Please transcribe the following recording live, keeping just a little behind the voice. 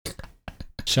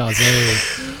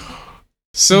Shazay.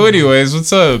 So anyways,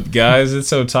 what's up, guys?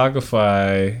 It's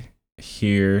Otakify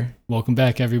here. Welcome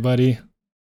back, everybody.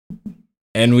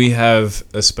 And we have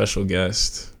a special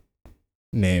guest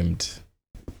named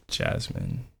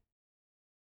Jasmine.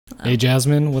 Hey,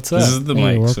 Jasmine, what's up? This is the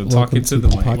mic, so talk into the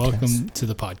mic. Welcome to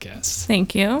the podcast.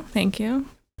 Thank you.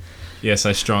 Yes,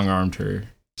 I strong-armed her,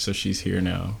 so she's here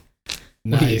now.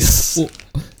 Nice.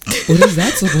 What is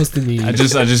that supposed to mean? I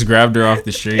just grabbed her off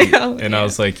the street, Oh, and I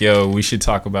was like, yo, we should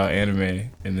talk about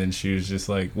anime. And then she was just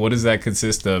like, what does that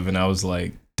consist of? And I was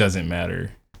like, doesn't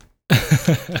matter.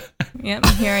 Yep,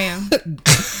 here I am.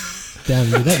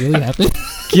 Damn, did that really happen?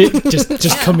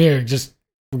 Just come here.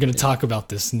 We're gonna talk about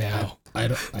this now. I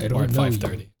don't Or at know.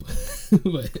 5:30.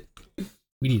 But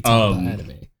we need to talk about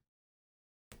anime.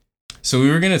 So we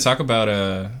were going to talk about,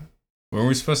 when were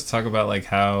we supposed to talk about, like,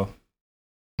 how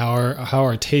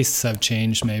Our tastes have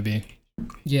changed, maybe.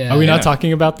 Yeah. Are we Yeah. not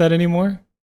talking about that anymore?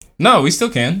 No, we still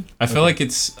can. I feel like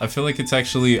it's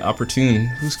actually opportune.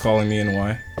 Who's calling me and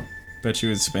why? Bet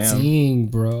you it's spam. Dang,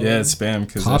 bro. Yeah, it's spam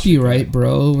because Copyright,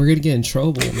 bro. We're gonna get in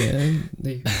trouble, man.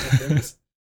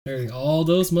 They're all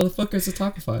those motherfuckers are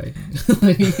Talkify.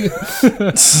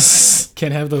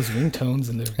 Can't have those ringtones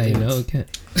in there. I know, can't.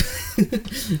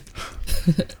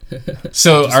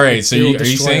 So all right, so They will are you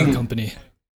destroy our saying? company?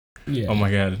 Yeah. Oh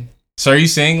my god. So are you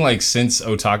saying like since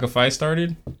Otakify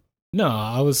started? No,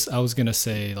 I was gonna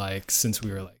say like since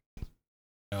we were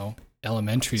like,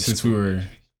 elementary Since school. we were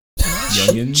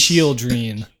youngins?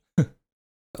 Children.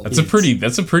 That's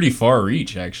a pretty far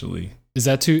reach, actually. Is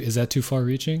that too far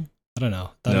reaching? I don't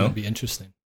know. That No. would be interesting.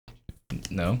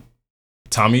 No,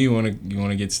 Tommy, you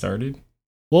wanna get started?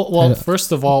 Well,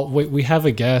 first of all, we have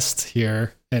a guest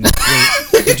here, and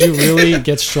did you really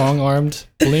get strong-armed,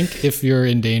 Blink, if you're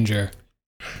in danger?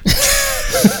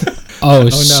 Oh, Oh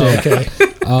shit. no, okay.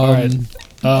 All right.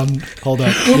 Hold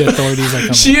up. The authorities are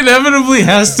coming. She inevitably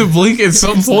has to blink at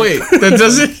some point. That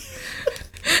doesn't.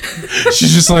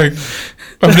 She's just like,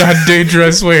 I'm not in danger, I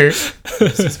swear.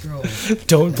 This girl.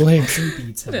 Don't blink.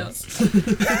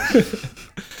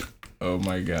 Oh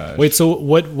my god. Wait, so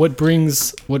what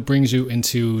brings you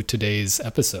into today's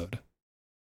episode?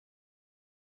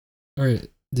 Or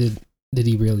did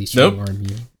he really strong arm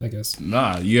you? I guess.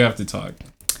 Nah, you have to talk.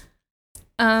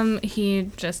 He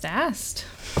just asked.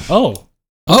 Oh,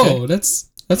 Oh, that's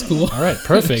cool. all right,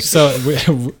 perfect. So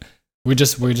we're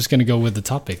just gonna go with the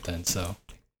topic then. So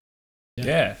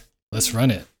Yeah. let's run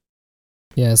it.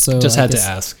 Yeah. So Just I had to guess-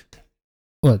 ask.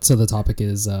 What? So the topic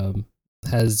is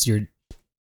has your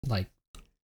like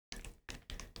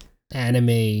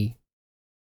anime.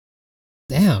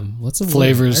 Damn, what's the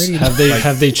Flavors word?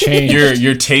 have they changed?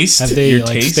 Your taste. Have they, your like,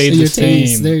 taste. stayed Your the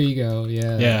taste. same? There you go.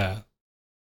 Yeah.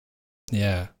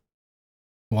 Yeah.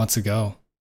 Wants to go.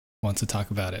 Wants to talk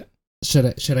about it.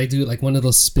 Should I do like one of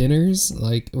those spinners,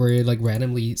 like where it like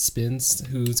randomly spins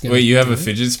who's gonna? Wait, you have do a it?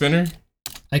 fidget spinner?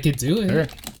 I could do it. Sure.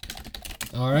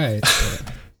 All right. So-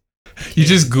 You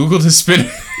just Googled a spinner.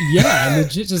 yeah, I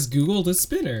legit just Googled a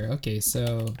spinner. Okay,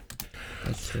 so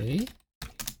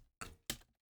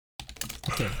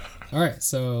okay. All right,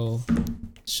 so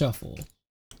shuffle.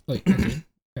 Wait. Okay.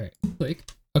 All right. Click.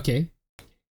 Okay.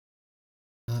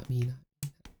 Not me.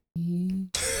 Not me.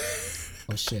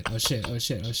 Oh shit. Wait.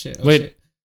 Shit.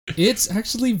 It's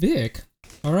actually Vic.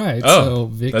 All right. Oh, so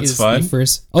Vic that's is fun. the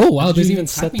first. Oh wow, Did there's you even even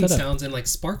set tapping that up? sounds and like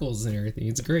sparkles and everything.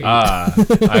 It's great. I'm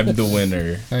the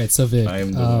winner. All right, so Vic. I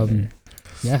am the winner.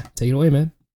 Yeah, take it away,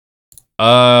 man.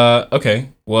 Okay.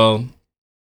 Well,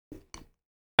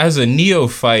 as a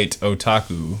neophyte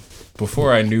otaku,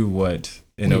 before I knew what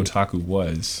an Wait. otaku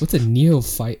was, What's a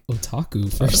neophyte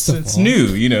otaku? First of it's all,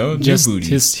 new, new Just booty.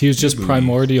 he was just New booty.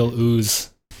 primordial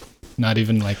ooze, not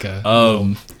even like a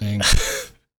Um, thing.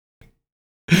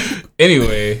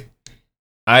 Anyway,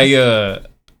 I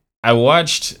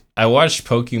watched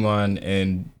Pokemon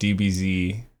and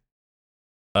DBZ,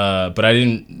 but I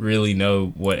didn't really know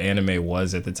what anime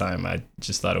was at the time. I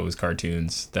just thought it was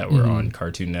cartoons that were Mhm. on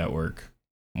Cartoon Network,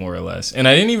 more or less. And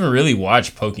I didn't even really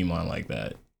watch Pokemon like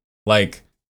that. Like,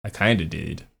 I kind of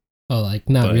did. Oh, like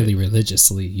not But- really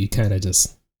religiously. You kind of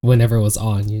just whenever it was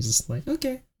on, you just like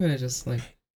okay, and I just like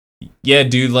Yeah,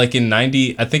 dude, like in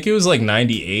 90, I think it was like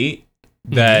 98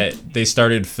 that they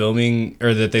started filming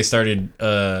or that they started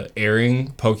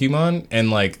airing Pokemon, and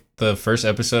like the first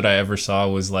episode I ever saw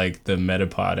was like the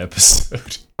Metapod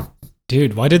episode.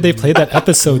 Dude, why did they play that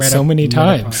episode so many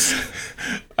times?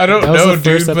 I don't That was know, the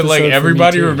first dude, but like episode for me,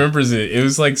 everybody too. remembers it. It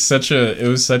was like such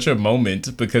a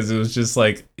moment because it was just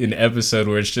like an episode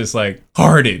where it's just like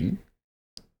Harden.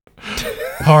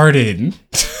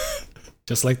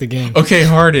 Just like the game. Okay,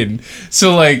 Harden.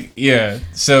 So like, yeah.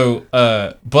 So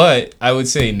but I would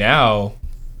say now,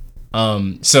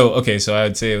 so I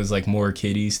would say it was like more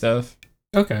kiddie stuff.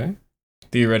 Okay.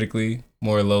 Theoretically,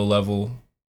 more low level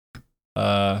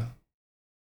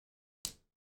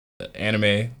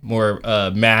anime, more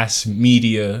mass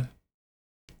media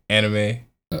anime.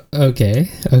 Okay.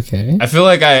 I feel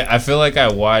like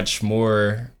I watch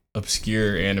more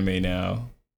obscure anime now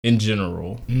in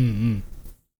general. Mm-hmm.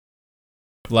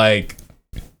 Like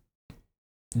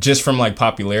just from like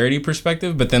popularity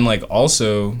perspective, but then like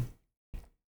also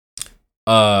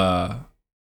I'm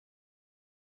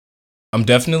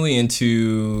definitely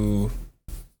into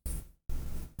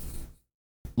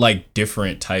like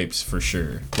different types for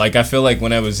sure. Like I feel like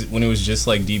when it was just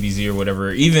like DBZ or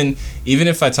whatever, even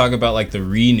if I talk about like the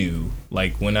renew,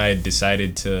 like when I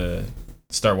decided to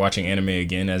start watching anime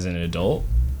again as an adult,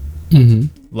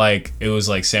 like it was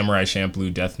like Samurai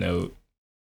Champloo, Death Note,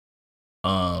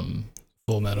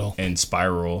 Full Metal, and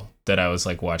Spiral that I was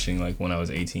like watching like when I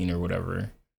was 18 or whatever.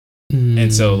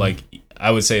 And so like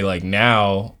I would say like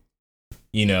now,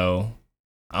 you know,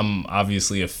 I'm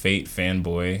obviously a Fate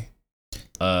fanboy.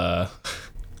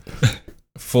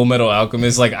 Full Metal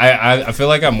Alchemist, like I feel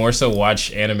like I more so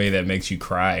watch anime that makes you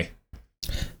cry.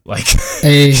 Like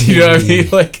you know what I mean?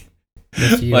 Like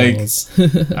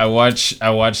I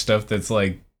watch stuff that's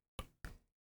like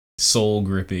soul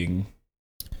gripping.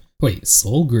 Wait,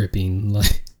 soul gripping?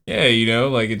 Like yeah, you know,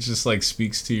 like it just like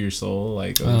speaks to your soul.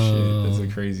 Like oh shit, that's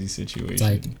a crazy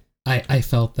situation. Like I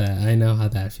felt that. I know how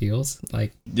that feels.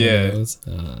 Like yeah.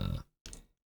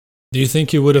 Do you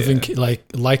think you would have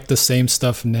liked the same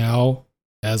stuff now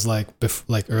as like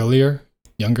like earlier,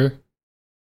 younger,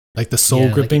 like the soul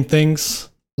gripping things?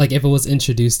 Like if it was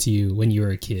introduced to you when you were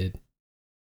a kid.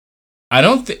 I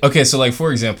don't think. Okay, so like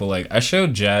for example, like I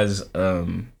showed Jazz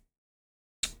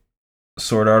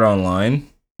Sword Art Online,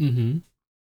 and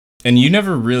you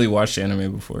never really watched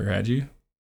anime before, had you?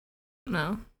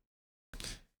 No.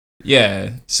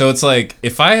 Yeah, so it's like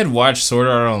if I had watched Sword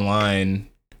Art Online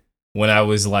when I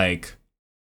was like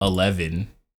 11,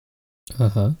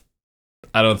 I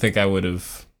don't think I would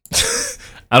have.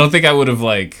 I don't think I would have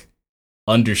like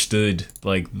understood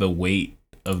like the weight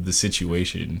of the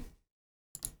situation.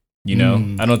 You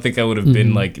know, I don't think I would have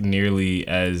been like nearly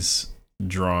as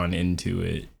drawn into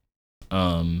it.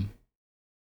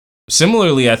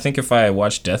 Similarly, I think if I had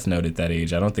watched Death Note at that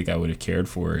age, I don't think I would have cared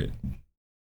for it.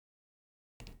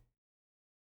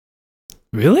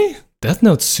 Really? Death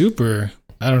Note's super.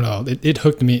 I don't know. It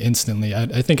hooked me instantly.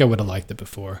 I think I would have liked it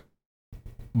before.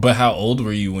 But how old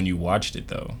were you when you watched it,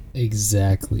 though?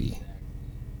 Exactly.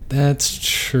 That's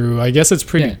true. I guess it's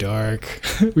pretty dark.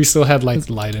 We still had like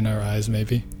light in our eyes,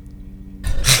 maybe.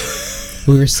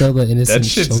 We were so the innocent That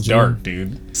shit's children. dark,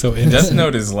 dude. So Death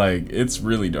Note is like, it's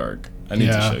really dark. I need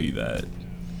to show you that.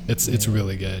 It's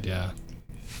really good, yeah.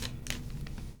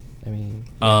 I mean,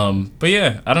 but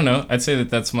yeah, I don't know. I'd say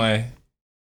that's my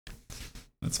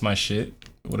shit.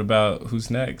 What about who's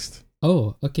next?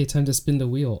 oh, okay, time to spin the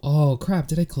wheel. Oh crap,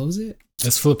 did I close it?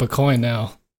 Let's flip a coin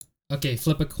now. Okay,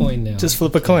 flip a coin now. Just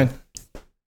flip a coin.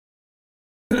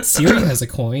 Siri has a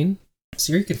coin.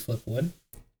 Siri could flip one.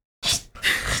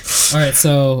 Alright,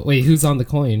 so wait, who's on the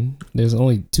coin? There's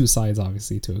only two sides,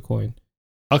 obviously, to a coin.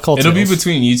 I'll call It'll tails. be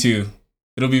between you two.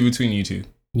 It'll be between you two.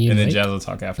 Me And then Mike? Jazz will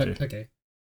talk after. Okay.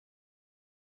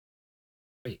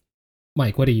 Wait,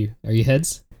 Mike, what are you? Are you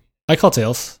heads? I call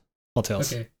tails. Call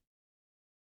tails. Okay.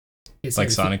 It's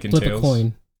like Sonic and flip Tails. a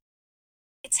coin.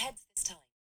 It's heads this time.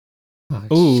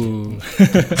 Oh, Ooh.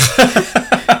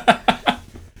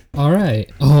 All right.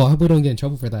 Oh, I hope we don't get in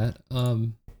trouble for that.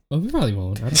 Well, we probably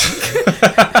won't. I don't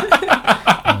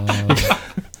think so.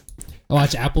 I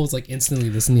watch Apple's like instantly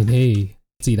listening. Hey,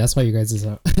 see, that's why you guys is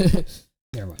out.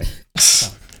 Never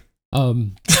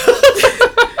mind.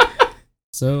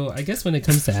 So I guess when it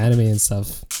comes to anime and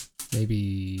stuff,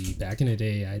 maybe back in the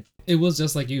day, it was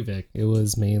just like you, Vic. It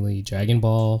was mainly Dragon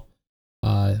Ball,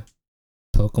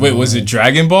 Pokemon. Wait, was it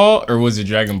Dragon Ball or was it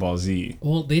Dragon Ball Z?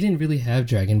 Well, they didn't really have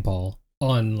Dragon Ball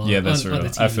online. Yeah, that's on real. the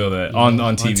TV, I feel that. you know,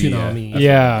 On TV, Toonami,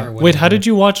 Yeah. or Wait, how whatever. did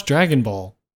you watch Dragon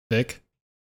Ball, Vic?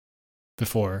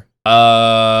 Before.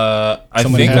 I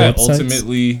Someone think had I websites?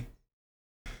 ultimately.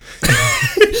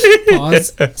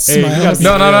 Pause. Smile.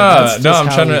 No. That's just I'm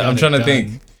how trying we to. got I'm it trying to done.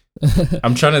 think.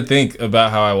 I'm trying to think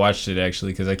about how I watched it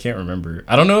actually because I can't remember.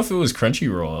 I don't know if it was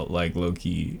Crunchyroll, like low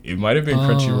key. It might have been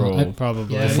Crunchyroll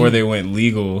Probably. Yeah, before they went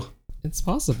legal. It's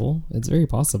possible. It's very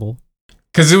possible.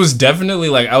 Because it was definitely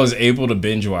like I was able to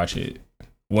binge watch it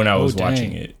when I was dang.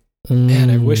 watching it. Man,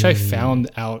 I wish I Mm. found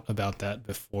out about that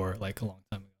before, like a long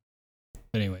time ago.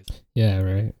 Anyways. Yeah,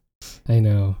 right. I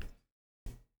know.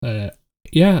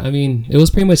 Yeah, I mean, it was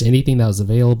pretty much anything that was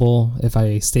available. If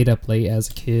I stayed up late as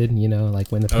a kid, you know, like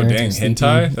when the Oh parents dang, were sleeping,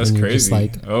 hentai? That's and you're just crazy.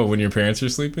 like, Oh, when your parents are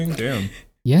sleeping? Damn.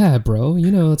 yeah, bro,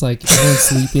 you know, it's like everyone's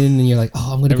sleeping, and you're like,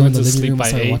 oh, I'm gonna go in the Everyone's living asleep room and by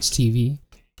start 8. watch TV.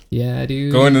 Yeah,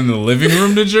 dude. Going in the living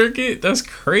room to jerk it? That's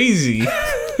crazy.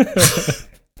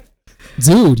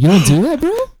 Dude, you don't do that,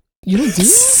 bro? You don't do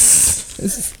that?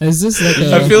 Is this like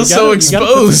a... I feel so You gotta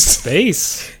put some exposed.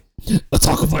 space. Let's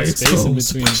talk about Space in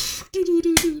exposed.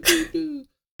 between.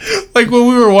 Like when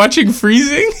we were watching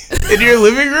Freezing in your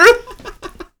living room?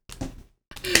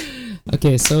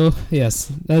 Okay, so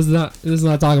yes, let's not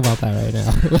talk about that right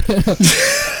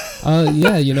now.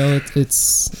 Yeah, you know, it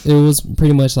was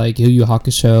pretty much like Yu Yu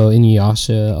Hakusho,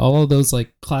 Inuyasha, all of those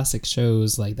like classic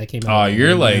shows like that came out. Oh,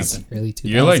 you're like early 2000s.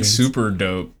 you're like super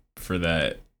dope for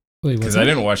that. Wait, Because I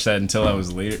didn't watch that until I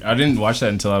was later. I didn't watch that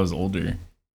until I was older.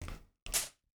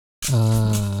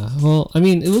 Well, I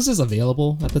mean, it was just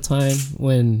available at the time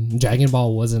when Dragon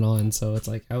Ball wasn't on, so it's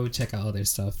like I would check out other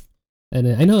stuff. And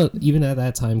then I know even at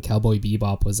that time, Cowboy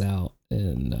Bebop was out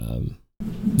and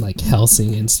like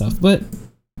Hellsing and stuff, but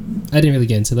I didn't really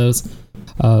get into those.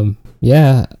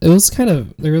 Yeah, it was kind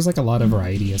of, there was like a lot of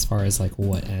variety as far as like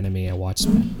what anime I watched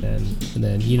back then. And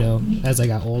then, you know, as I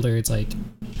got older, it's like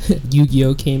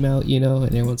Yu-Gi-Oh came out, you know, and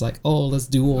everyone's like, oh, let's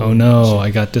duel. Oh no, I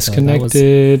got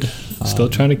disconnected. Still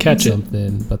trying to catch it.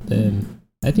 something. But then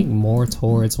I think more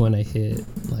towards when I hit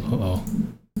like Oh,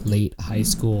 late high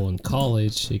school and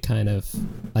college, it kind of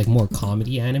like more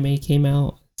comedy anime came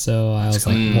out. So I was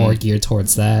like more geared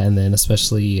towards that. And then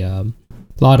especially a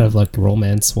lot of like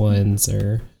romance ones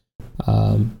or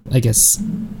I guess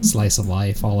slice of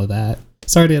life, all of that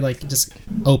started like just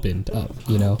opened up,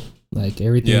 you know, like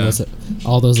everything was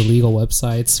all those illegal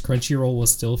websites. Crunchyroll was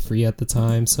still free at the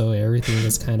time, so everything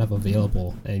was kind of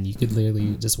available and you could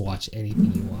literally just watch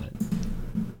anything you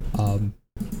want.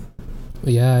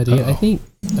 Yeah, dude, I think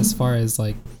as far as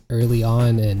like early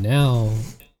on and now,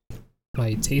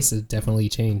 my taste has definitely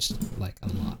changed like a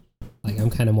lot. Like I'm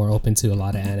kind of more open to a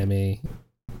lot of anime.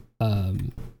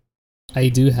 I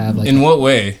do have like In what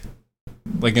way?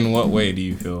 Like in what way do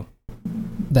you feel?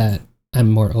 that I'm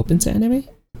more open to anime.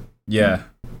 Yeah.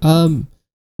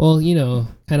 Well, you know,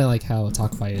 kind of like how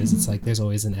Talkfight is. It's like there's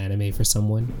always an anime for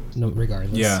someone, no,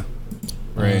 regardless. Yeah.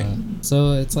 Right.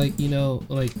 So it's like, you know,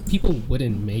 like people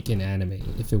wouldn't make an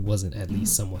anime if it wasn't at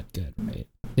least somewhat good, right?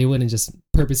 They wouldn't just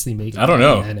purposely make. I don't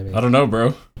know. An anime. I don't know,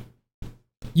 bro.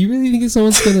 You really think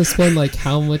someone's gonna spend like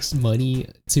how much money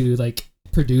to like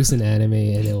produce an anime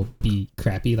and it'll be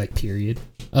crappy, like period?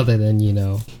 Other than, you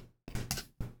know.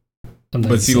 I'm not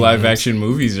But gonna see, say live names. action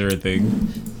movies are a thing.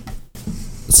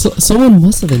 So, someone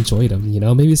must have enjoyed them, you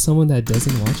know? Maybe someone that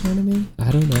doesn't watch anime?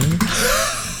 I don't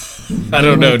know. I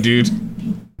don't know, dude.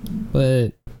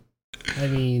 But, I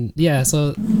mean, yeah,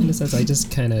 so in a sense, I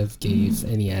just kind of gave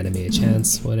any anime a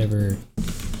chance. Whatever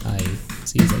I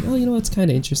see is like, oh, you know, it's kind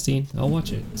of interesting. I'll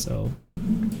watch it. So,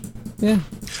 yeah.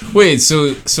 Wait,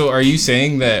 so are you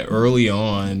saying that early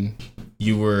on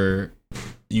you were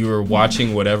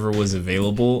watching whatever was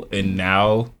available and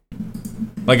now,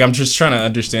 like, I'm just trying to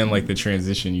understand like the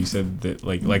transition. You said that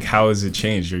like how has it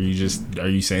changed? Are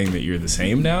you saying that you're the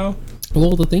same now?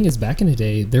 Well, the thing is, back in the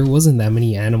day, there wasn't that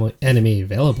many anime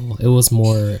available. It was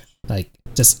more like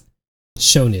just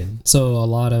shonen. So a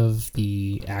lot of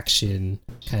the action,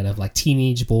 kind of like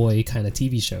teenage boy kind of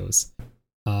TV shows.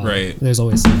 Right. There's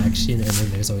always some action, and then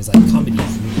there's always like comedy.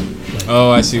 Like, Oh,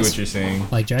 I see what you're saying.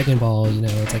 like Dragon Ball, you know,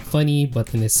 it's like funny, but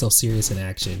then it's still serious in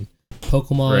action.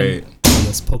 Pokemon, Right. I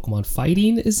guess Pokemon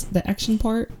fighting is the action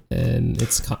part, and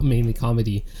it's mainly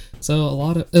comedy.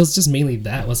 So it was just mainly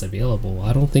that was available.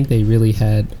 I don't think they really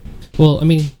had. Well, I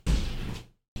mean,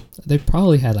 they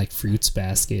probably had like Fruits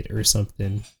Basket or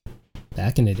something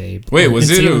back in the day. Wait, Or- was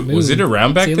and it Sailor was it Moon.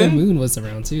 around back Sailor then? Moon was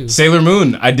around too. Sailor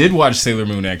Moon. I did watch Sailor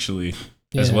Moon actually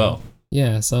as Yeah. well.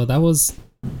 Yeah, so that was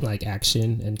like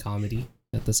action and comedy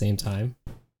at the same time.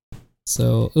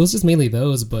 So it was just mainly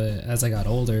those, but as I got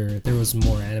older, there was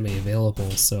more anime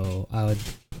available, so I would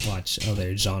watch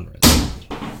other genres.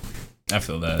 I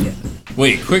feel that. Yeah.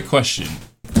 Wait, quick question.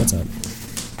 What's up?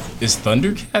 Is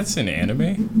Thundercats an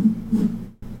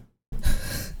anime?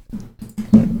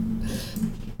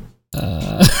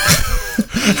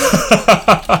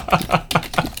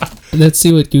 Let's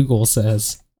see what Google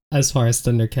says as far as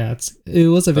Thundercats. It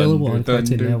was available on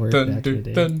Cartoon Network back in the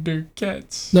day.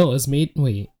 Thundercats. No, it's made.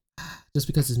 Wait, just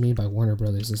because it's made by Warner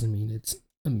Brothers doesn't mean it's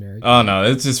American. Oh no,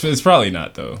 it's probably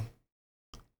not though.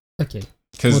 Okay. We'll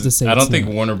Because just say I don't it's think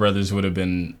not. Warner Brothers would have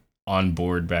been on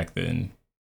board back then.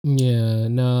 Yeah,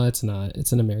 no, it's not.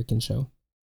 It's an American show.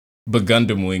 But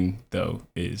Gundam Wing though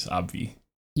is obvi.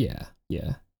 Yeah,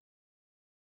 yeah.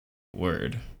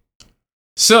 Word.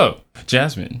 So,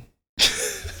 Jasmine,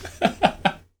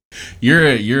 you're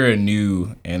a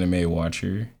new anime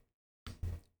watcher.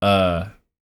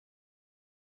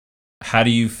 How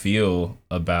do you feel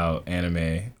about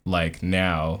anime like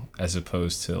now as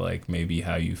opposed to like maybe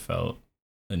how you felt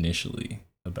initially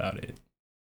about it?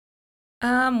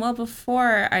 Well,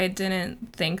 before I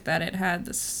didn't think that it had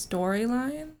the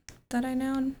storyline that I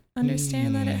now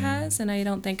understand that it has, and I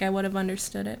don't think I would have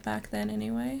understood it back then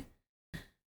anyway.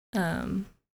 But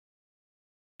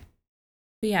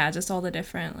yeah, just all the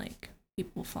different like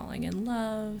people falling in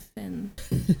love and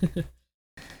the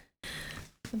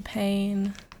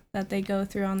pain that they go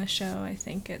through on the show. I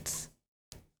think it's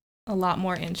a lot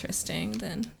more interesting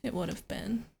than it would have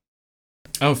been.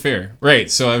 Oh, fair.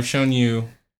 Right. So I've shown you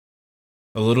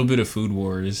a little bit of Food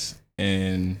Wars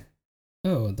and a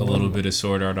little bit of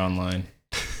Sword Art Online.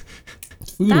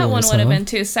 That one would have been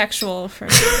too sexual for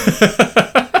me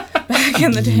back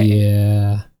in the day.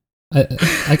 Yeah.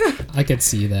 I could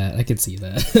see that. I could see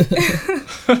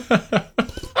that.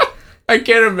 I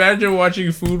can't imagine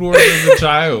watching Food Wars as a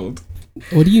child.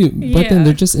 What do you? But then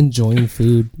they're just enjoying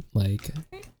food, like.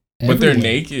 But they're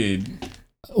naked.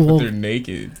 Well, they're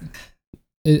naked.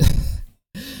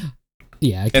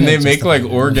 Yeah, and they make like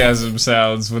orgasm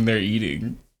sounds when they're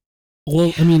eating.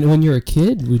 Well, I mean, when you're a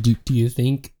kid, do you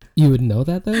think you would know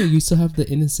that though? You still have the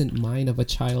innocent mind of a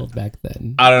child back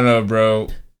then. I don't know, bro.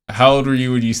 How old were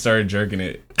you when you started jerking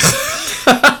it?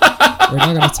 We're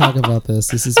not gonna talk about this.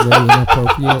 This is very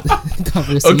inappropriate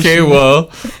conversation.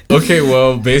 Okay,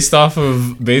 well, based off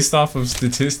of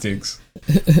statistics,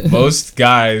 most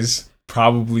guys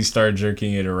probably start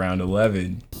jerking it around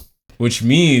 11, which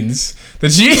means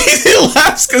that he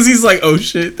laughs because he's like, "Oh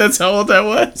shit, that's how old I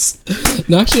was."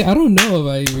 No, actually, I don't know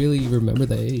if I really remember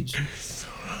the age.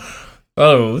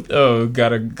 Oh,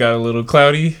 got a little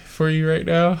cloudy for you right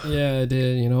now. Yeah, I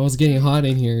did. You know, it was getting hot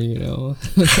in here. You know.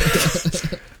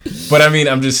 But I mean,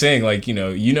 I'm just saying, like, you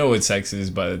know what sex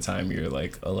is by the time you're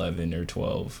like 11 or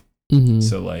 12. Mm-hmm.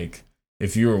 So like,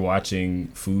 if you were watching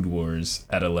Food Wars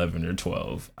at 11 or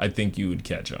 12, I think you would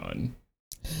catch on.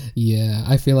 Yeah,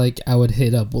 I feel like I would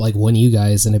hit up like one of you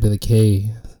guys and I'd be like, "Hey,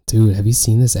 dude, have you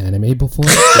seen this anime before?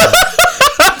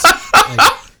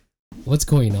 Like, what's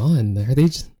going on? Are they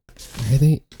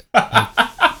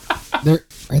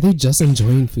just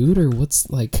enjoying food or what's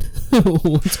like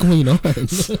what's going on?"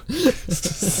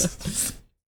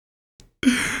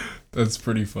 That's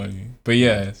pretty funny. But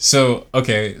yeah, so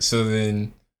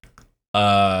then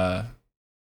there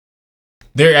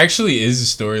actually is a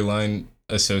storyline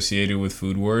associated with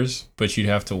Food Wars, but you'd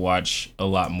have to watch a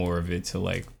lot more of it to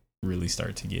like really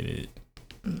start to get it.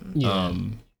 Yeah.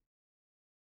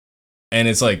 And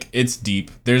it's like, it's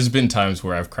deep. There's been times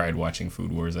where I've cried watching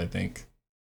Food Wars, I think.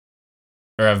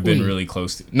 Or I've been really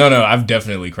close to... No, I've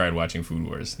definitely cried watching Food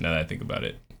Wars, now that I think about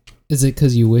it. Is it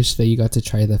because you wish that you got to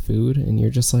try the food and you're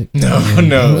just like,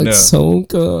 no. It's so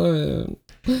good.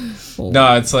 Oh.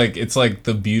 No, it's like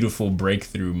the beautiful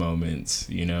breakthrough moments,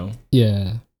 you know?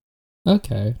 Yeah.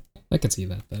 Okay. I could see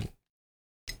that then.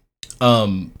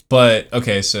 But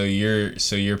okay, so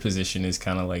your position is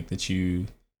kind of like that you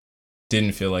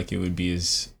didn't feel like it would be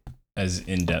as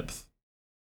in depth.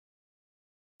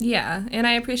 Yeah, and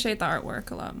I appreciate the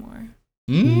artwork a lot more.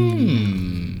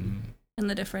 And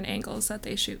the different angles that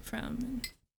they shoot from.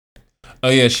 Oh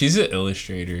yeah, she's an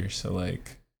illustrator, so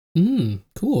like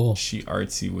cool. She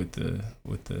artsy with the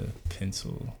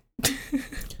pencil.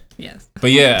 Yes.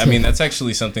 But yeah, I mean that's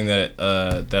actually something that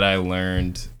I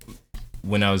learned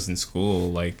when I was in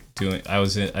school, like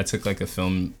I took like a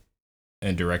film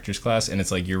and director's class, and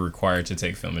it's like you're required to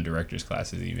take film and director's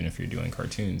classes even if you're doing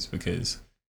cartoons, because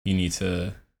you need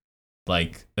to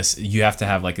like you have to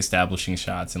have like establishing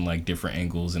shots and like different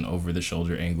angles and over the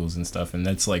shoulder angles and stuff, and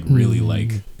that's like really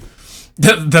like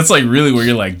that's like really where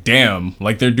you're like, damn,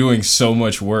 like they're doing so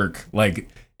much work, like,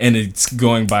 and it's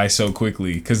going by so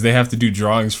quickly because they have to do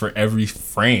drawings for every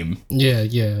frame. Yeah.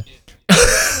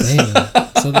 Damn.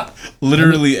 So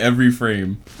literally every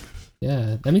frame.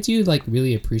 Yeah, that means you like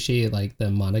really appreciate like the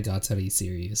Monogatari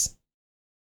series,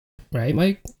 right,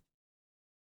 Mike?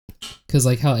 Because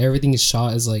like how everything is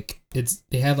shot is like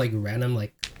they have like random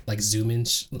like zoom in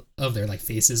of their like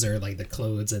faces or like the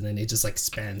clothes, and then it just like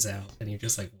spans out, and you're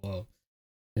just like, whoa,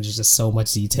 and there's just so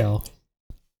much detail.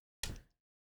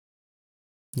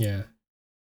 Yeah.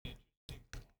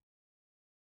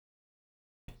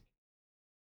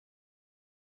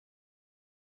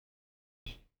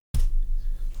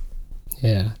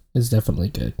 Yeah, it's definitely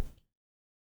good.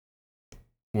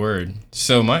 Word.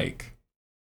 So, Mike,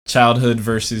 childhood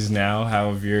versus now,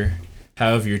 how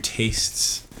have your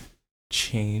tastes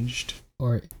changed?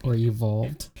 or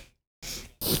evolved.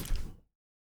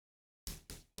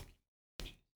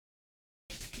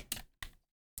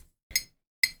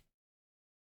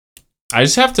 I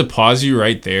just have to pause you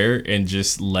right there and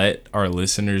just let our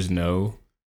listeners know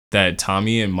that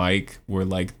Tommy and Mike were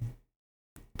like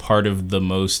part of the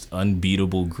most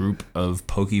unbeatable group of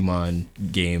Pokemon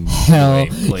game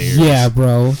players. Yeah,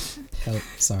 bro. Hell,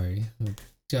 sorry.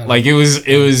 God, Like it was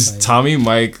excited. Tommy,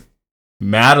 Mike,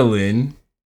 Madeline,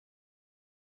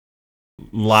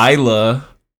 Lila,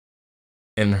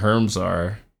 and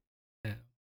Hermsar.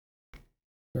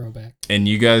 Throwback. And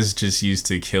you guys just used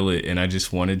to kill it, and I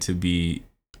wanted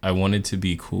to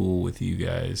be cool with you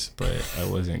guys, but I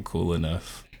wasn't cool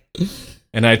enough.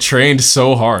 And I trained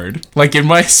so hard. Like in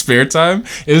my spare time,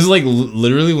 it was like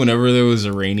literally whenever there was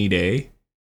a rainy day,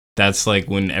 that's like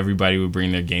when everybody would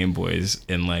bring their Game Boys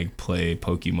and like play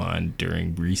Pokemon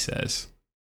during recess.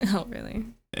 Oh, really?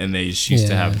 And they just used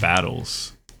to Yeah. have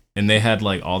battles. And they had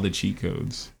like all the cheat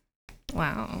codes.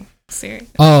 Wow. Serious.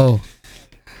 Oh,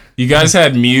 You guys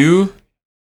had Mew.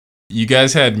 You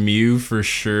guys had Mew for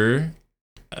sure.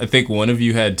 I think one of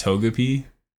you had Togepi.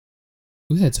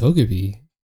 who had Togepi?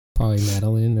 Probably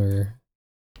Madeline or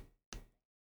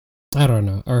I don't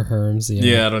know, or Herms.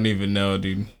 Yeah, I don't even know,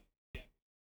 dude.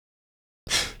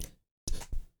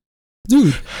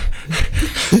 Dude.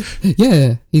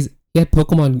 Yeah, he had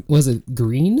Pokemon. Was it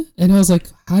green? And I was like,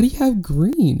 how do you have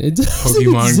green? It doesn't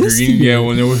Pokemon exist Green, here. yeah,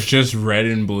 when it was just red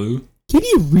and blue. Can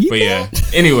you read But yeah,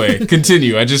 that? anyway,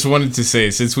 continue. I just wanted to say,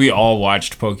 since we all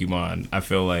watched Pokemon, I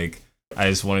feel like I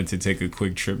just wanted to take a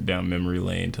quick trip down memory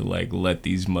lane to like let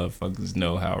these motherfuckers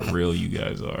know how real you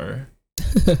guys are.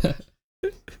 Oh,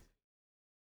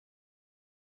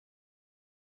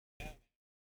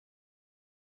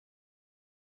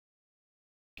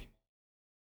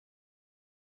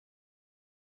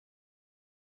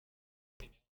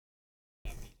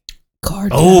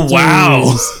 Card Oh wow,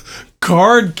 captors.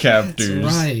 card That's captors.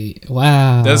 right.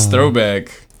 Wow. That's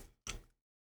throwback.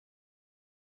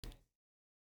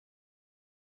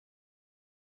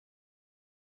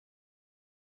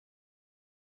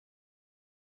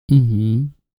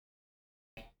 Mm-hmm.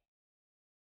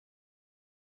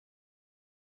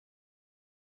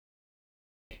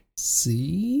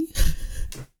 See?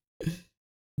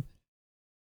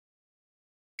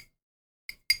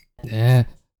 Yeah.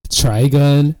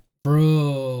 Trigun.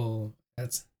 Bro.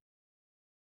 That's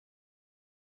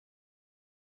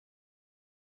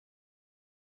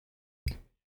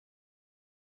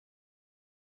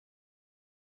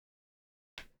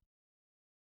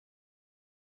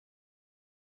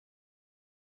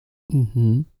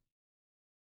mm-hmm.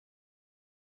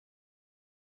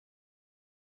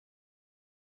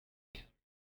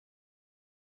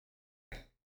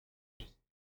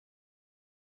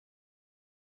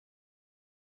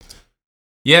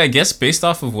 Yeah, I guess based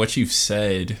off of what you've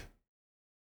said,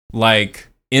 like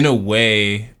in a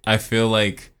way, I feel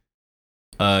like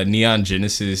Neon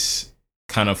Genesis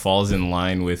kind of falls in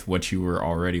line with what you were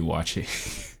already watching.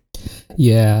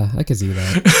 Yeah, I can see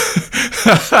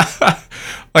that.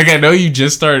 Like I know you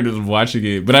just started watching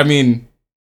it, but I mean,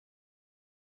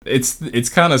 it's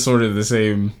kind of sort of the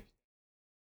same.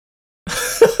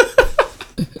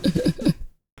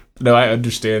 No, I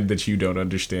understand that you don't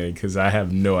understand because I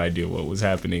have no idea what was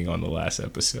happening on the last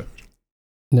episode.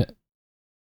 No.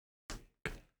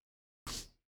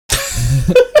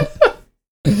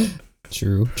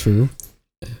 True.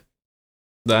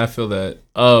 I feel that.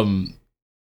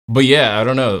 But yeah, I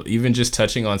don't know. Even just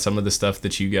touching on some of the stuff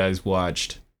that you guys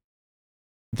watched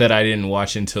that I didn't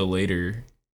watch until later.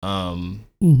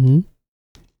 Mm-hmm.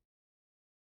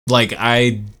 Like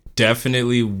I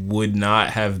definitely would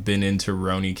not have been into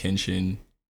Rurouni Kenshin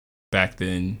back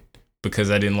then because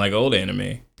I didn't like old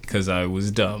anime because I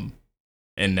was dumb.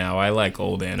 And now I like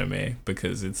old anime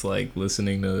because it's like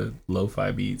listening to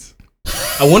lo-fi beats.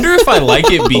 I wonder if I like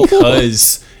it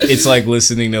because it's like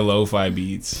listening to lo-fi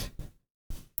beats.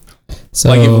 So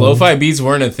Like if lo-fi beats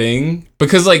weren't a thing,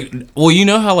 because like, well, you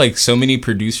know how like so many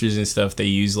producers and stuff, they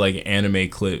use like anime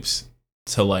clips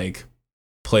to like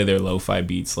play their lo-fi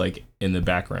beats like in the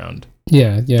background.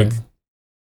 yeah.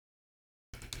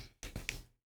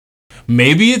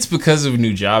 Maybe it's because of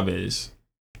Nujabes.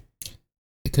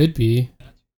 It could be.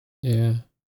 Yeah.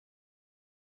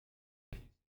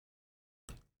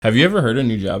 Have you ever heard of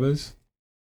Nujabes?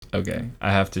 Okay,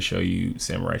 I have to show you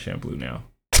Samurai Champloo now.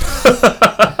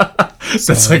 That's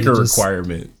Sorry, like a just-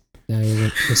 requirement. Now you're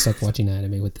stuck watching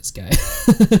anime with this guy.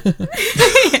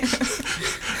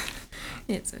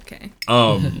 It's okay.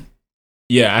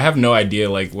 Yeah, I have no idea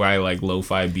like why like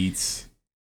lo-fi beats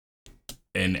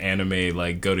and anime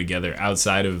like go together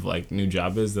outside of like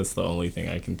Nujabes. That's the only thing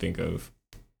I can think of.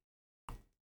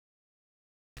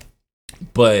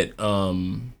 But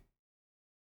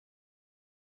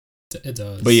It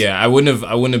does. But yeah, I wouldn't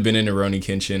have been into Rurouni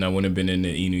Kenshin. I wouldn't have been into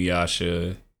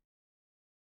Inuyasha.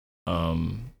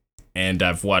 And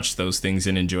I've watched those things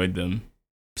and enjoyed them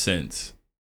since.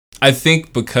 I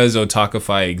think because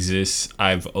Otakify exists,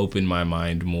 I've opened my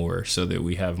mind more so that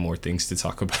we have more things to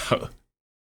talk about.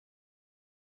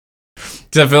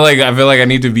 Cause I feel like I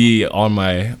need to be on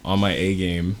my A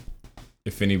game.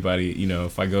 If anybody,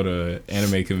 if I go to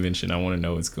anime convention, I want to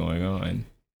know what's going on.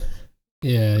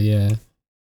 Yeah.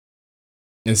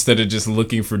 Instead of just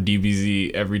looking for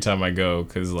DBZ every time I go,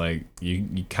 because like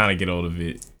you kind of get old of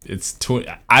it.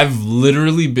 I've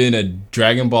literally been a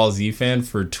Dragon Ball Z fan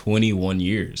for 21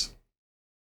 years.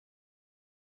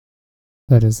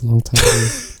 That is a long time.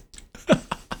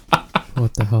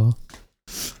 What the hell?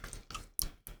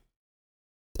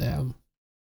 Damn.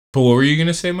 But what were you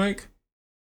gonna say, Mike?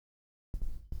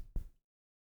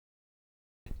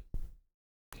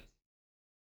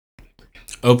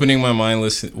 Opening my mind,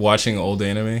 watching old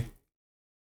anime.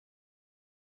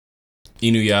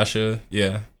 Inuyasha,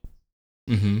 yeah.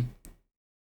 Mm-hmm.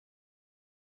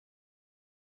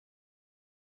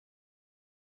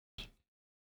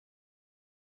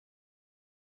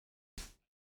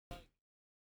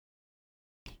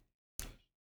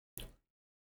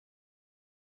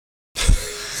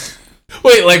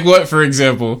 Wait, like what, for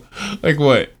example? Like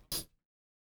what?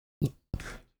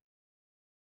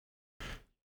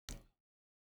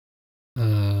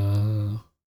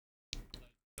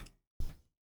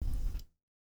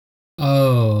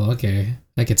 Oh, okay.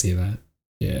 I could see that.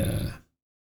 Yeah.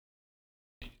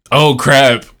 Oh,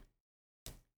 crap.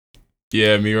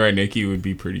 Yeah, Mirai Nikki would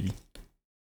be pretty.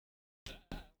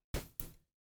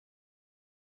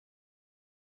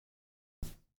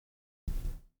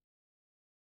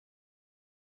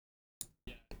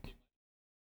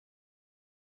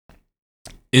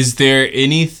 Is there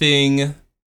anything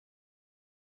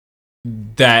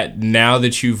that now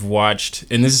that you've watched,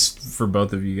 and this is for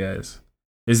both of you guys,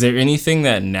 is there anything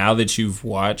that now that you've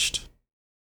watched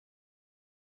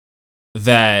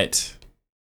that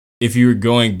if you were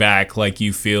going back, like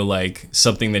you feel like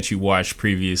something that you watched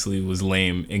previously was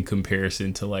lame in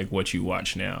comparison to like what you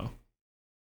watch now?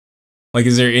 Like,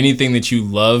 is there anything that you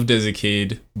loved as a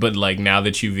kid, but like now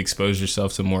that you've exposed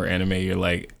yourself to more anime, you're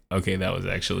like, okay, that was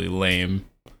actually lame?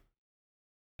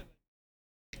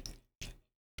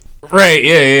 Right,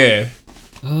 yeah.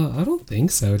 I don't think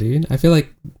so, dude. I feel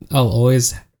like I'll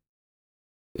always.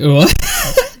 What?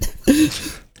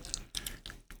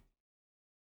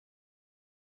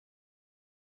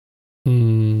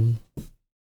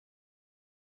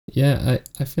 Yeah,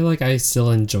 I feel like I still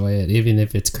enjoy it, even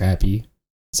if it's crappy.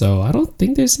 So I don't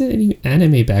think there's any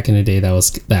anime back in the day that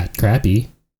was that crappy.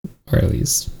 Or at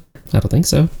least, I don't think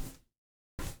so.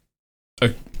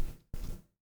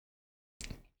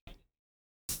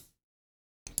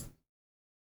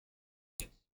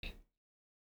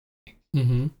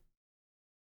 Mm-hmm.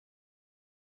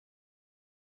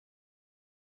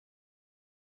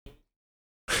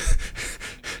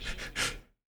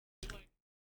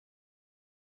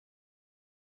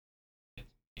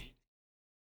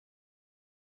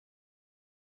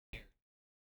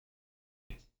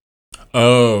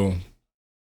 Oh.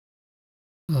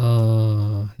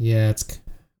 Yeah, it's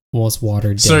almost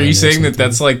watered down. So are you or saying that something.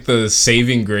 that's like the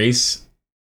saving grace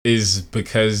is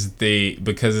because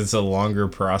it's a longer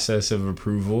process of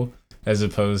approval as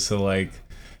opposed to like,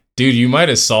 dude, you might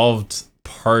have solved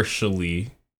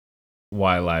partially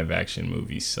why live action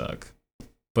movies suck,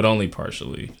 but only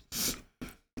partially.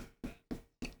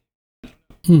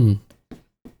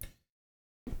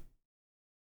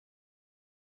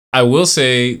 I will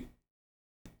say,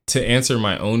 to answer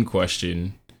my own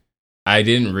question, I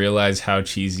didn't realize how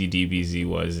cheesy DBZ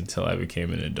was until I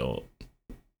became an adult.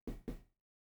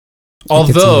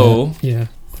 Although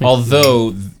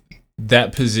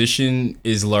that position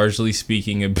is largely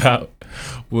speaking about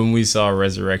when we saw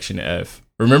Resurrection F.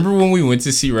 Remember when we went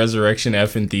to see Resurrection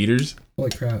F in theaters? Holy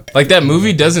crap. Like, that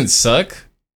movie doesn't suck,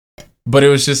 but it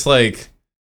was just like,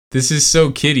 this is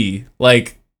so kiddie.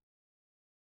 Like,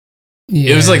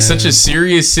 it was like such a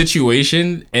serious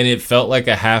situation, and it felt like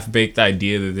a half-baked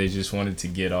idea that they just wanted to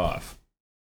get off.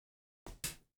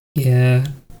 Yeah,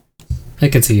 I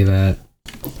could see that.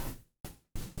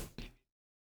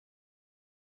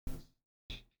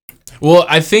 Well,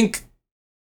 I think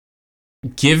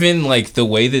given like the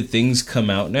way that things come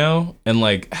out now and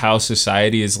like how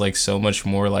society is like so much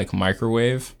more like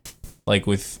microwave, like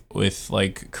with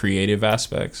like creative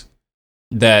aspects,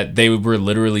 that they were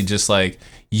literally just like,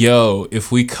 yo,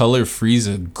 if we color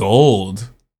Frieza gold,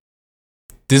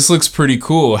 this looks pretty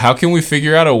cool. How can we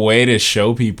figure out a way to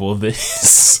show people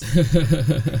this?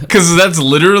 Because that's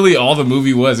literally all the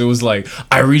movie was. It was like,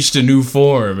 I reached a new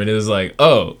form, and it was like,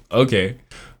 oh, okay.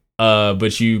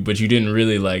 But you didn't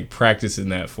really like practice in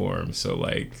that form, so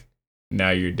like now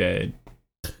you're dead.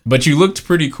 But you looked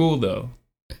pretty cool though.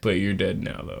 But you're dead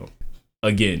now though.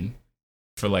 Again,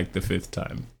 for like the 5th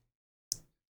time.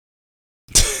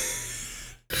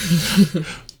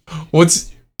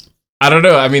 I don't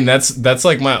know. I mean, that's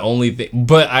like my only thing.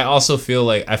 But I also feel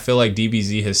like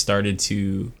DBZ has started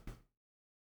to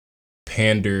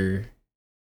pander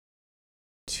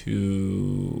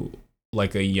to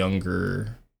like a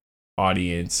younger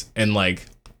audience, and like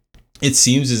it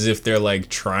seems as if they're like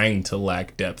trying to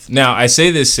lack depth. Now, I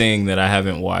say this saying that I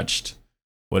haven't watched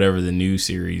whatever the new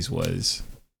series was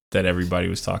that everybody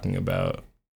was talking about.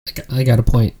 I got a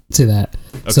point to that.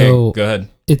 Okay, so go ahead.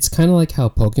 It's kind of like how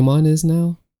Pokemon is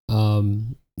now.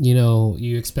 You know,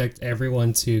 you expect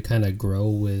everyone to kind of grow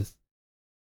with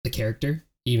the character,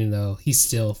 even though he's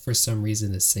still, for some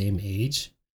reason, the same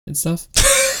age and stuff.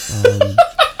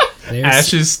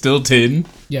 Ash is still 10.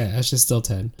 Yeah, Ash is still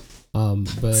 10.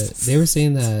 But they were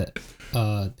saying that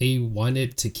they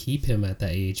wanted to keep him at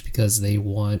that age because they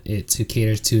want it to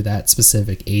cater to that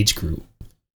specific age group.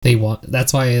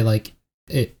 That's why like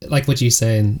what you're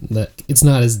saying, that it's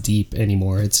not as deep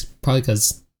anymore. It's probably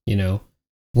because, you know,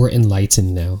 we're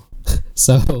enlightened now.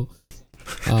 So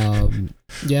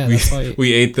yeah, that's why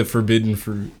we ate the forbidden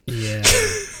fruit. Yeah.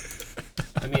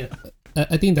 I mean,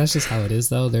 I think that's just how it is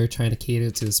though. They're trying to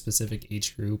cater to a specific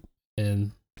age group,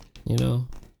 and you know,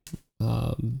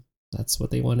 that's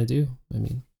what they want to do. I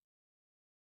mean,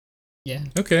 yeah.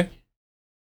 Okay.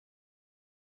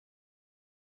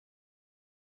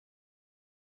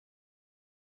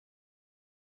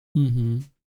 Mm-hmm.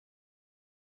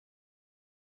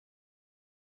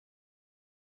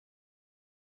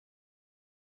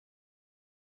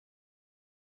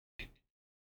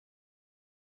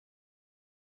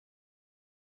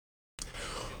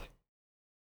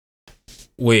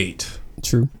 Wait.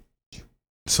 True.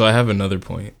 So I have another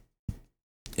point.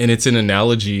 And it's an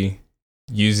analogy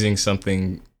using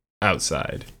something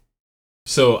outside.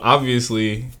 So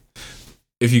obviously,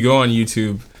 if you go on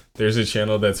YouTube, there's a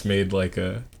channel that's made like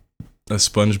a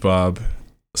SpongeBob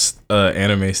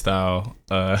anime style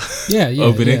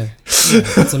opening. Yeah.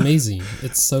 It's amazing.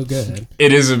 It's so good.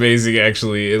 It is amazing,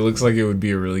 actually. It looks like it would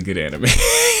be a really good anime.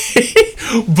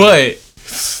 But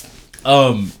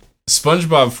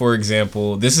SpongeBob, for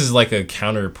example, this is like a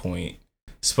counterpoint.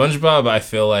 SpongeBob, I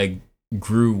feel like,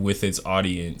 grew with its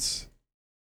audience,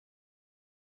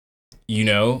 you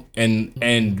know,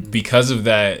 and because of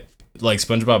that, like,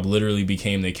 SpongeBob literally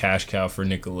became the cash cow for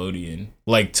Nickelodeon,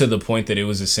 like to the point that it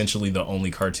was essentially the only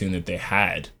cartoon that they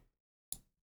had.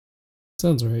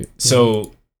 Sounds right.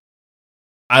 So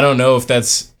I don't know if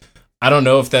that's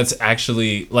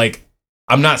actually, like,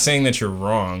 I'm not saying that you're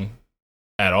wrong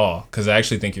at all, because I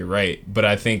actually think you're right, but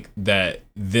I think that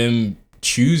them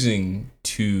choosing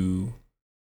to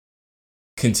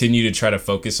continue to try to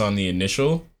focus on the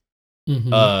initial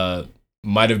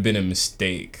might have been a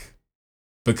mistake,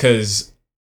 because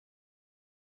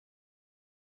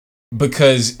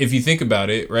if you think about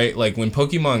it, right, like when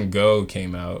Pokemon Go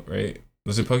came out, right,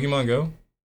 was it Pokemon Go,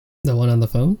 the one on the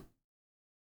phone?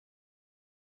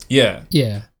 Yeah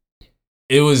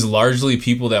It was largely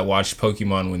people that watched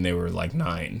Pokemon when they were like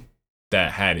 9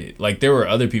 that had it. Like, there were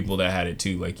other people that had it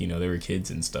too, like, you know, they were kids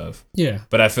and stuff. Yeah.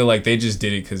 But I feel like they just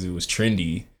did it because it was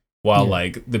trendy, while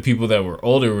like the people that were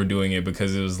older were doing it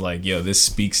because it was like, yo, this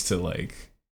speaks to like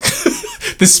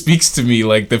this speaks to me,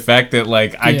 like the fact that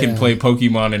like I can play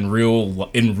Pokemon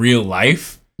in real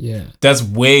life. Yeah. That's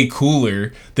way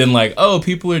cooler than like, oh,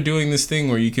 people are doing this thing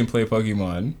where you can play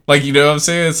Pokemon. Like, you know what I'm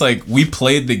saying? It's like we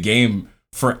played the game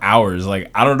for hours.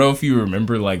 Like, I don't know if you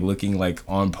remember like looking like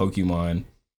on Pokemon,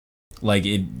 like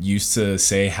it used to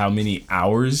say how many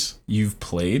hours you've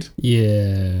played.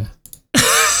 Yeah.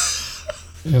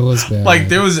 It was bad. Like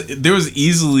there was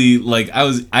easily like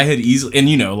I had easily, and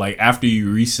you know, like after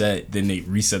you reset, then it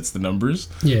resets the numbers.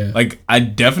 Yeah. Like I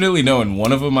definitely know in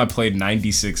one of them I played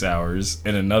 96 hours,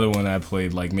 and another one I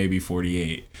played like maybe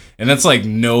 48. And that's like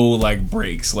no like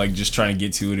breaks, like just trying to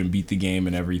get to it and beat the game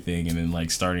and everything, and then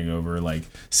like starting over, like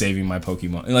saving my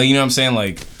Pokemon. Like, you know what I'm saying?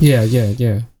 Like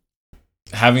Yeah.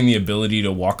 having the ability to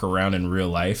walk around in real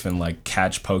life and like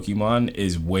catch Pokemon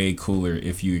is way cooler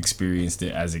if you experienced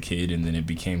it as a kid and then it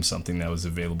became something that was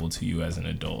available to you as an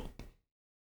adult.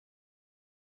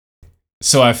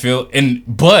 So I feel,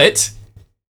 but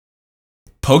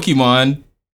Pokemon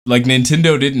Like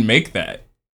Nintendo didn't make that.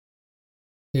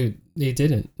 Dude, they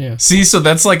didn't. Yeah. See, so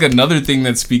that's like another thing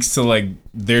that speaks to like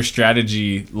their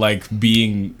strategy like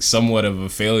being somewhat of a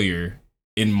failure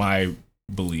in my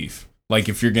belief. Like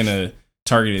if you're gonna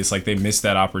target it, it's like they missed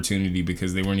that opportunity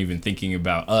because they weren't even thinking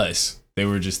about us. They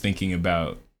were just thinking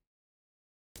about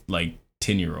like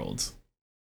 10-year-olds.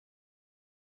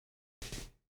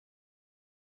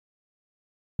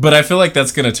 But I feel like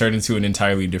that's gonna turn into an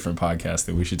entirely different podcast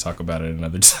that we should talk about at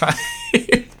another time.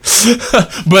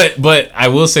 but I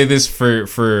will say this for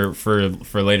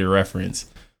later reference.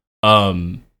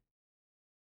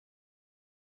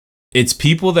 It's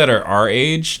people that are our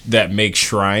age that make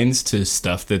shrines to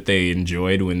stuff that they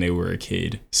enjoyed when they were a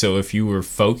kid. So if you were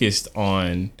focused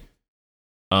on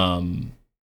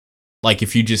like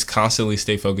if you just constantly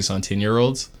stay focused on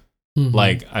 10-year-olds,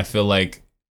 like I feel like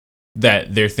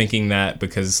that they're thinking that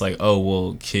because it's like, oh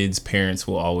well, kids' parents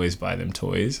will always buy them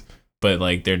toys. But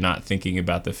like they're not thinking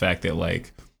about the fact that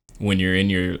like when you're in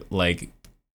your like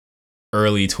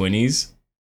early 20s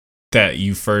that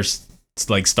you first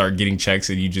like start getting checks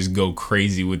and you just go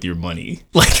crazy with your money.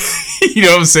 Like you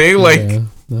know what I'm saying? Like yeah,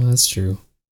 no, that's true.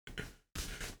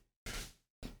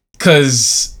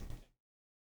 Cause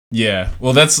yeah,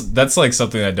 well that's like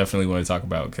something I definitely want to talk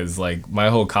about because like my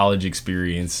whole college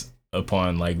experience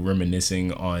upon like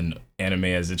reminiscing on anime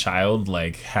as a child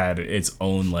like had its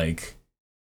own like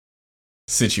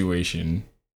situation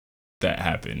that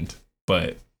happened,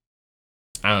 but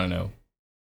I don't know.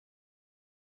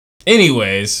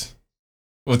 Anyways,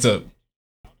 what's up?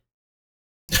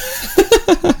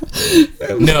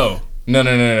 No.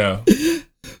 No,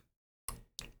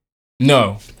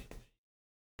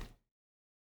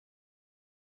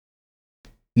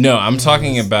 I'm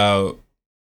talking about.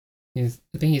 I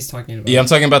think he's talking about. Yeah, I'm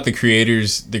talking about the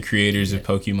creators of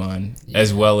Pokemon,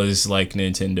 as well as like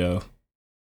Nintendo.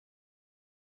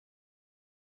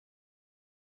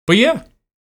 But yeah,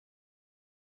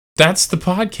 that's the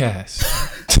podcast.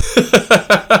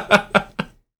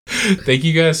 Thank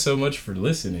you guys so much for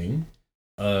listening.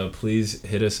 Please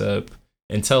hit us up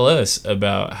and tell us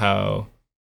about how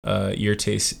your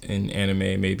taste in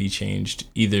anime may be changed.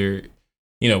 Either,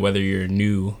 you know, whether you're a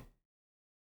new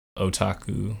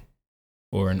otaku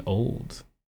or an old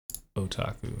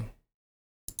otaku.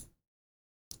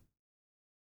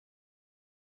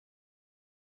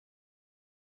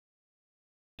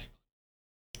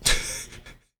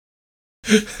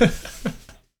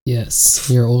 Yes,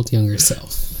 your old younger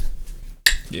self.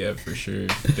 Yeah, for sure.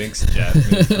 Thanks,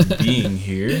 Jasmine, for being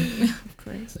here. Of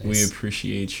course. We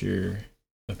appreciate your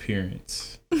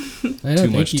appearance. I know,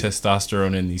 Too much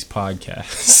testosterone in these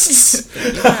podcasts.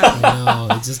 I know,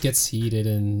 it just gets heated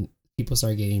and people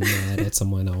start getting mad at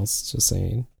someone else. Just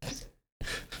saying.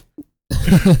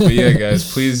 But yeah, guys,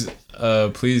 please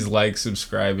like,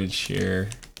 subscribe, and share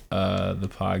the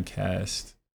podcast.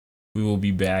 We will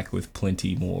be back with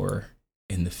plenty more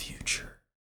in the future.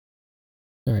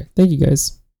 All right, thank you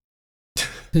guys.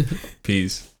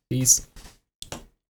 Peace. Peace.